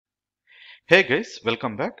Hey guys,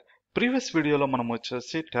 welcome back. Previous వీడియోలో మనం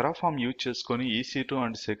వచ్చేసి టెరాఫామ్ యూజ్ చేసుకొని EC2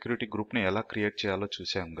 అండ్ సెక్యూరిటీ గ్రూప్ని ఎలా క్రియేట్ చేయాలో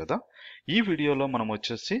చూసాం కదా. ఈ వీడియోలో మనం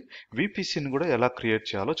వచ్చేసి VPCని కూడా ఎలా క్రియేట్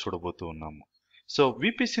చేయాలో చూడబోతూ ఉన్నాము. సో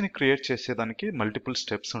VPCని క్రియేట్ చేసేదానికి మల్టిపుల్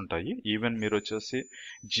స్టెప్స్ ఉంటాయి. ఈవెన్ మీరు వచ్చేసి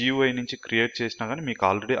GUI నుంచి క్రియేట్ చేసినా కానీ మీకు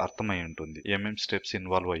ఆల్రెడీ అర్థమై ఉంటుంది ఏమేమి స్టెప్స్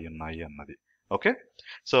ఇన్వాల్వ్ అయ్యి ఉన్నాయి అన్నది. ఓకే,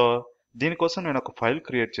 సో దీనికోసం నేను ఒక ఫైల్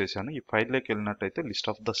క్రియేట్ చేశాను. ఈ ఫైల్లోకి వెళ్ళినట్టయితే లిస్ట్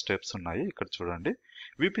ఆఫ్ ద స్టెప్స్ ఉన్నాయి. ఇక్కడ చూడండి,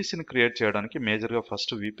 VPCని క్రియేట్ చేయడానికి మేజర్గా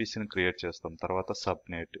ఫస్ట్ VPCని క్రియేట్ చేస్తాం. తర్వాత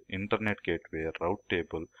subnet, internet gateway, rate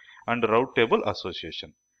table and rate table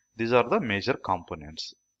association. These are the major components.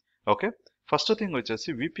 Okay, first thing వచ్చేసి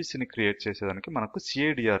VPCని క్రియేట్ చేసేదానికి మనకు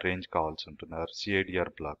CIDR రేంజ్ కావాల్సి ఉంటుంది, CIDR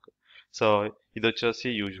బ్లాక్. సో ఇది వచ్చేసి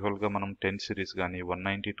యూజువల్గా మనం 10 సిరీస్ కానీ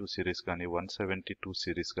 192 సిరీస్ కానీ 172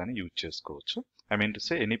 సిరీస్ కానీ యూజ్ చేసుకోవచ్చు. I mean to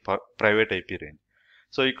say any private IP range.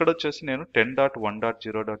 So ఇక్కడ వచ్చేసి నేను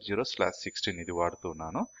 10.1.0.0/16 ఇది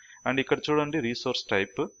వాడుతున్నాను. అండ్ ఇక్కడ చూడండి resource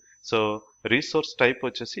type. So resource type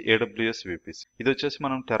వచ్చేసి AWS VPC. ఇది వచ్చేసి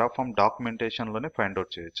మనం టెరాఫామ్ డాక్యుమెంటేషన్లోనే ఫైండ్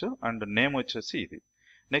అవుట్ చేయొచ్చు. అండ్ నేమ్ వచ్చేసి ఇది.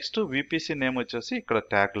 నెక్స్ట్ VPC నేమ్ వచ్చేసి ఇక్కడ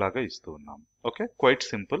ట్యాగ్ లాగా ఇస్తూ ఉన్నాం. Okay, quite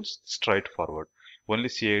simple, straight forward. Only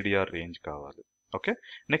CIDR range కావాలి. ఓకే,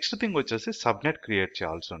 నెక్స్ట్ థింగ్ వచ్చేసి సబ్నెట్ క్రియేట్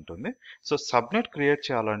చేయాల్సి ఉంటుంది. సో సబ్నెట్ క్రియేట్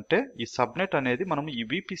చేయాలంటే ఈ సబ్నెట్ అనేది మనం ఈ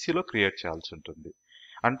VPCలో క్రియేట్ చేయాల్సి ఉంటుంది.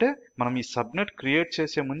 అంటే మనం ఈ సబ్నెట్ క్రియేట్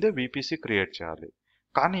చేసే ముందే VPC క్రియేట్ చేయాలి.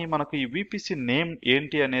 కానీ మనకు ఈ VPC నేమ్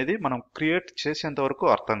ఏంటి అనేది మనం క్రియేట్ చేసేంత వరకు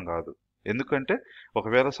అర్థం కాదు. ఎందుకంటే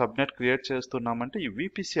ఒకవేళ సబ్నెట్ క్రియేట్ చేస్తున్నామంటే ఈ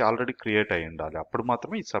VPC ఆల్రెడీ క్రియేట్ అయి ఉండాలి, అప్పుడు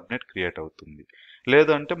మాత్రమే ఈ సబ్నెట్ క్రియేట్ అవుతుంది.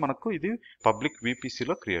 లేదంటే మనకు ఇది పబ్లిక్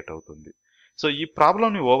VPCలో క్రియేట్ అవుతుంది. సో ఈ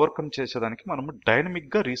ప్రాబ్లమ్ని ఓవర్కమ్ చేసేదానికి మనము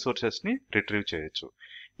డైనమిక్గా రీసోర్సెస్ని రిట్రీవ్ చేయొచ్చు.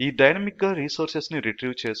 ఈ డైనమిక్గా రీసోర్సెస్ని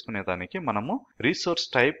రిట్రీవ్ చేసుకునేదానికి మనము resource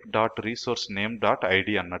type dot resource name dot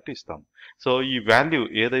ID అన్నట్టు ఇస్తాం. సో ఈ వాల్యూ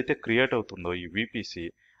ఏదైతే క్రియేట్ అవుతుందో ఈ VPC,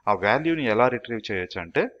 ఆ వాల్యూని ఎలా రిట్రీవ్ చేయొచ్చు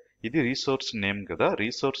అంటే ఇది రీసోర్స్ నేమ్ కదా,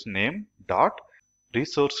 resource name dot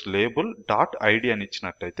resource label dot ID అని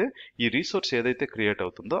ఇచ్చినట్టయితే ఈ రీసోర్స్ ఏదైతే క్రియేట్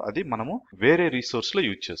అవుతుందో అది మనము వేరే రీసోర్స్లో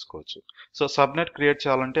యూజ్ చేసుకోవచ్చు. సో సబ్నెట్ క్రియేట్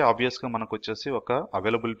చేయాలంటే ఆబ్వియస్గా మనకు వచ్చేసి ఒక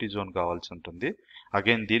అవైలబిలిటీ జోన్ కావాల్సి ఉంటుంది.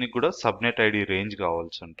 అగైన్ దీనికి కూడా సబ్నెట్ ఐడి రేంజ్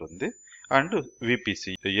కావాల్సి ఉంటుంది. అండ్ VPC,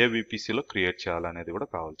 ఏ VPCలో క్రియేట్ చేయాలనేది కూడా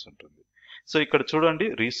కావాల్సి ఉంటుంది. సో ఇక్కడ చూడండి,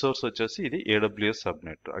 రీసోర్స్ వచ్చేసి ఇది AWS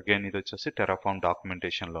సబ్నెట్. అగైన్ ఇది వచ్చేసి టెరాఫామ్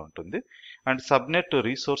డాక్యుమెంటేషన్లో ఉంటుంది. అండ్ సబ్నెట్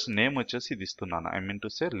రీసోర్స్ నేమ్ వచ్చేసి ఇది ఇస్తున్నాను. I mean to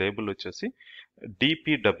say label వచ్చేసి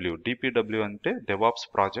DPW అంటే DevOps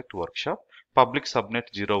project workshop public subnet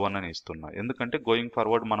 01 అని ఇస్తున్నా. ఎందుకంటే గోయింగ్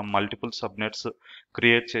ఫార్వర్డ్ మనం మల్టిపుల్ సబ్నెట్స్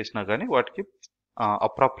క్రియేట్ చేసినా కానీ వాటికి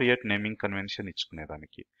appropriate naming convention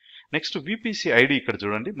ఇచ్చుకునేదానికి. Next VPC ID, ఇక్కడ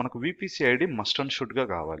చూడండి మనకు VPC ID must and should గా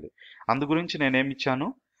కావాలి. అందు గురించి నేనేమి ఇచ్చాను,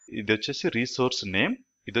 ఇది వచ్చేసి రీసోర్స్ నేమ్,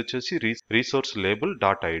 ఇది వచ్చేసి resource label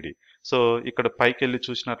dot ID. So ఇక్కడ పైకి వెళ్ళి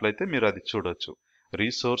చూసినట్లయితే మీరు అది చూడొచ్చు,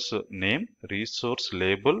 resource name resource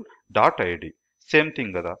label dot ID same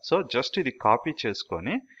thing కదా. సో జస్ట్ ఇది కాపీ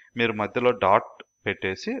చేసుకొని మీరు మధ్యలో డాట్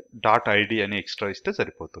పెట్టేసి డాట్ ఐడి అని ఎక్స్ట్రా ఇస్తే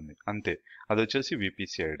సరిపోతుంది, అంతే. అది వచ్చేసి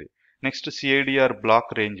VPC ID. Next CIDR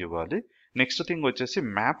black range ఇవ్వాలి. నెక్స్ట్ థింగ్ వచ్చేసి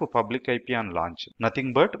map public IP on launch.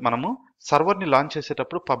 Nothing but మనము సర్వర్ని లాంచ్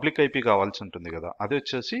చేసేటప్పుడు పబ్లిక్ IP కావాల్సి ఉంటుంది కదా, అది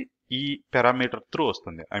వచ్చేసి ఈ పారామీటర్ త్రూ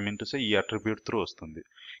వస్తుంది. ఐ మీన్ టు సే ఈ అట్రిబ్యూట్ త్రూ వస్తుంది.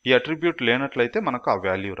 ఈ అట్రిబ్యూట్ లేనట్లయితే మనకు ఆ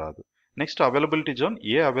వాల్యూ రాదు. నెక్స్ట్ అవైలబిలిటీ జోన్,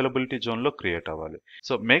 ఏ అవైలబిలిటీ జోన్లో క్రియేట్ అవ్వాలి.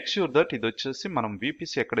 సో మేక్ ష్యూర్ దట్ ఇది వచ్చేసి మనం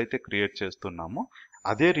VPC ఎక్కడైతే క్రియేట్ చేస్తున్నామో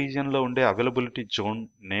అదే రీజియన్లో ఉండే అవైలబిలిటీ జోన్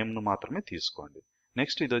నేమ్ను మాత్రమే తీసుకోండి.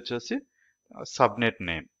 నెక్స్ట్ ఇది వచ్చేసి సబ్నెట్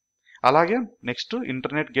నేమ్. అలాగే నెక్స్ట్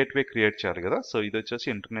ఇంటర్నెట్ గేట్వే క్రియేట్ చేయాలి కదా. సో ఇది వచ్చేసి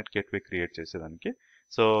ఇంటర్నెట్ గేట్వే క్రియేట్ చేసేదానికి.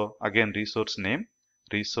 So again resource name,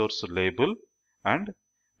 resource label and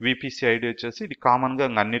VPC ID వచ్చేసి ఇది కామన్గా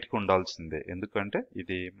అన్నిటికీ ఉండాల్సిందే, ఎందుకంటే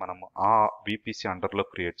ఇది మనము ఆ VPC అండర్లో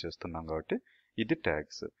క్రియేట్ చేస్తున్నాం కాబట్టి ఇది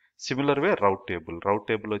ట్యాగ్స్. సిమిలర్ వే రౌట్ టేబుల్, రౌట్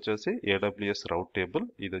టేబుల్ వచ్చేసి AWS రౌట్ టేబుల్,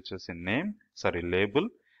 ఇది వచ్చేసి లేబుల్.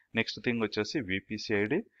 నెక్స్ట్ థింగ్ వచ్చేసి VPC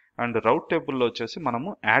ఐడి. అండ్ రౌట్ టేబుల్లో వచ్చేసి మనము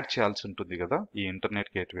యాడ్ చేయాల్సి ఉంటుంది కదా ఈ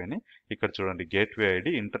ఇంటర్నెట్ గేట్వేని. ఇక్కడ చూడండి గేట్వే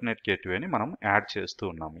ఐడి, ఇంటర్నెట్ గేట్వేని మనం యాడ్ చేస్తూ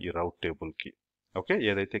ఉన్నాము ఈ రౌట్ టేబుల్కి. ఓకే,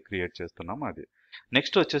 ఏదైతే క్రియేట్ చేస్తున్నామో అది.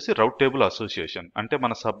 నెక్స్ట్ వచ్చేసి రౌట్ టేబుల్ అసోసియేషన్, అంటే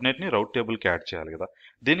మన సబ్నెట్ని రౌట్ టేబుల్కి యాడ్ చేయాలి కదా.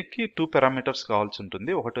 దీనికి 2 పారామీటర్స్ కావాల్సి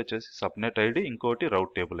ఉంటుంది. ఒకటి వచ్చేసి సబ్నెట్ ఐడి, ఇంకోటి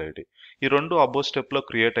రౌట్ టేబుల్ ఐడి. ఈ రెండు అబో స్టెప్లో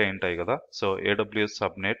క్రియేట్ అయి ఉంటాయి కదా. So AWS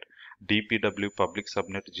subnet DPW public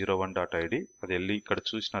subnet 01 dot ID, అది వెళ్ళి ఇక్కడ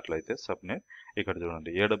చూసినట్లయితే సబ్నెట్, ఇక్కడ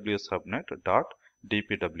చూడండి AWS subnet dot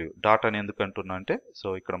DPW. Dot అని ఎందుకు అంటున్నా అంటే, సో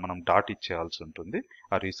ఇక్కడ మనం డాట్ ఇచ్చేయాల్సి ఉంటుంది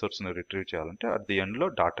ఆ రీసోర్స్ని రిట్రీవ్ చేయాలంటే. అట్ ది ఎండ్లో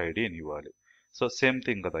డాట్ ఐడి అని ఇవ్వాలి. సో సేమ్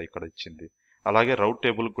థింగ్ కదా ఇక్కడ ఇచ్చింది. అలాగే రౌట్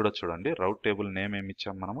టేబుల్ కూడా చూడండి, రౌట్ టేబుల్ నేమ్ ఏమి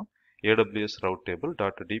ఇచ్చాం మనము, AWS rate table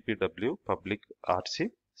dot DPW public RC.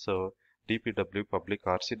 So DPW public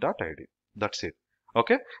RC dot ID. That's it.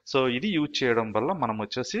 Okay, so ఇది యూజ్ చేయడం వల్ల మనం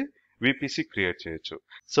వచ్చేసి విపిసి క్రియేట్ చేయొచ్చు.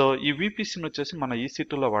 సో ఈ విపిసిని వచ్చేసి మన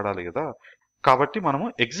EC2లో వాడాలి కదా, కాబట్టి మనము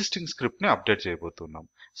ఎగ్జిస్టింగ్ స్క్రిప్ట్ ని అప్డేట్ చేయబోతున్నాం.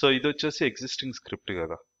 సో ఇది వచ్చేసి ఎగ్జిస్టింగ్ స్క్రిప్ట్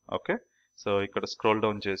కదా. ఓకే, సో ఇక్కడ స్క్రోల్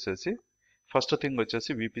డౌన్ చేసేసి ఫస్ట్ థింగ్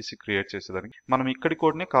వచ్చేసి విపిసి క్రియేట్ చేసేదానికి మనం ఇక్కడి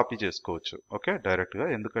కోడ్నే కాపీ చేసుకోవచ్చు. ఓకే, డైరెక్ట్ గా,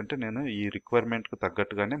 ఎందుకంటే నేను ఈ రిక్వైర్మెంట్ కు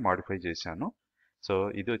తగ్గట్టుగానే మాడిఫై చేశాను. సో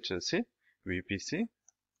ఇది వచ్చేసి విపిసి.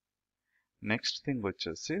 నెక్స్ట్ థింగ్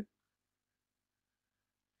వచ్చేసి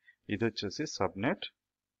ఇది వచ్చేసి సబ్నెట్.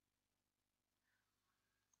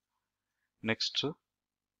 నెక్స్ట్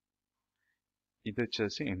ఇది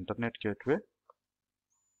వచ్చేసి ఇంటర్నెట్ గేట్వే.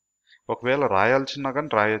 ఒకవేళ రాయాల్సినా కానీ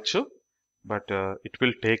రాయొచ్చు, but it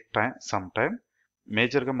will take some time.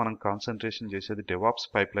 మేజర్గా మనం కాన్సన్ట్రేషన్ చేసేది డెవాప్స్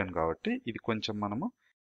పైప్లైన్ కాబట్టి ఇది కొంచెం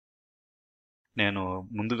నేను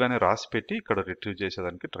ముందుగానే రాసి పెట్టి ఇక్కడ రిట్రీవ్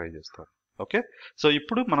చేసేదానికి ట్రై చేస్తాను. ఓకే, సో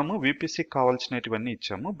ఇప్పుడు మనము విపిసికి కావాల్సినవన్నీ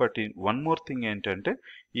ఇచ్చాము, బట్ వన్ మోర్ థింగ్ ఏంటంటే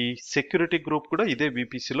ఈ సెక్యూరిటీ గ్రూప్ కూడా ఇదే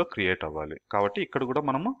విపిసిలో క్రియేట్ అవ్వాలి. కాబట్టి ఇక్కడ కూడా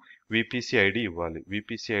మనము విపిసి ఐడి ఇవ్వాలి.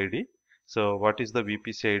 VPC ID. So what is the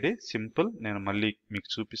VPC ID? Simple, నేను మళ్ళీ మీకు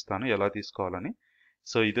చూపిస్తాను ఎలా తీసుకోవాలని.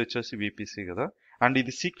 సో ఇది వచ్చేసి విపిసి కదా, అండ్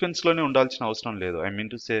ఇది సీక్వెన్స్ లోనే ఉండాల్సిన అవసరం లేదు. I mean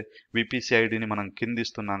to say VPC ఐడిని మనం కింద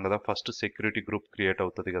ఇస్తున్నాం కదా, ఫస్ట్ సెక్యూరిటీ గ్రూప్ క్రియేట్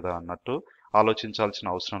అవుతుంది కదా అన్నట్టు ఆలోచించాల్సిన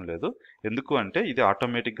అవసరం లేదు. ఎందుకు అంటే ఇది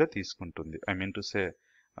ఆటోమేటిక్ గా తీసుకుంటుంది. ఐ మీన్ టు సే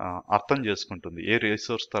అర్థం చేసుకుంటుంది ఏ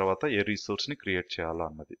రిసోర్స్ తర్వాత ఏ రిసోర్స్ ని క్రియేట్ చేయాలా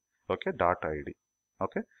అన్నది. Okay, dot ID.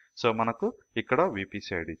 Okay, so మనకు ఇక్కడ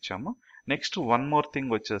విపిసి ఐడి ఇచ్చాము. నెక్స్ట్ వన్ మోర్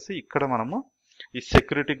థింగ్ వచ్చేసి ఇక్కడ మనము ఈ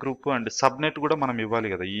సెక్యూరిటీ గ్రూప్ అండ్ సబ్నెట్ కూడా మనం ఇవ్వాలి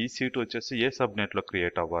కదా. ఈ సీట్ వచ్చేసి ఏ సబ్నెట్ లో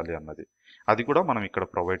క్రియేట్ అవ్వాలి అన్నది, అది కూడా మనం ఇక్కడ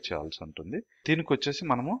ప్రొవైడ్ చేయాల్సి ఉంటుంది. దీనికి వచ్చేసి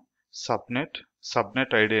మనము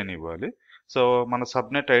సబ్నెట్ ఐడి అని ఇవ్వాలి. సో మన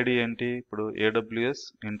సబ్నెట్ ఐడి ఏంటి? ఇప్పుడు AWS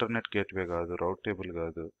ఇంటర్నెట్ గేట్వే కాదు, రౌట్ టేబుల్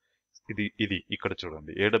కాదు, ఇది ఇక్కడ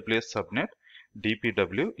చూడండి, AWS సబ్నెట్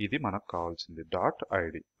DPW, ఇది మనకు కావాల్సింది డాట్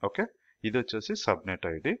ఐడి. ఓకే, ఇది వచ్చేసి సబ్నెట్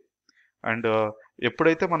ఐడి. అండ్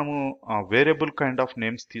ఎప్పుడైతే మనము వేరియబుల్ కైండ్ ఆఫ్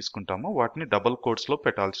నేమ్స్ తీసుకుంటామో వాటిని డబల్ కోట్స్ లో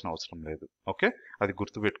పెట్టాల్సిన అవసరం లేదు. ఓకే, అది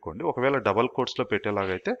గుర్తుపెట్టుకోండి. ఒకవేళ డబల్ కోట్స్ లో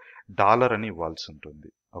పెట్టేలాగైతే డాలర్ అని ఇవ్వాల్సి ఉంటుంది.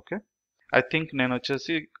 ఓకే, ఐ థింక్ నేను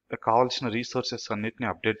వచ్చేసి కావాల్సిన రీసోర్సెస్ అన్నిటిని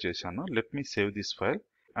అప్డేట్ చేశాను. Let me save this file.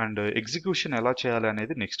 And execution ఎలా చేయాలి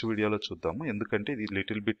అనేది నెక్స్ట్ వీడియోలో చూద్దాము, ఎందుకంటే ఇది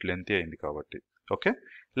లిటిల్ బిట్ లెంతీ అయింది కాబట్టి. Okay,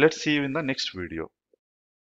 let's see you in the next video.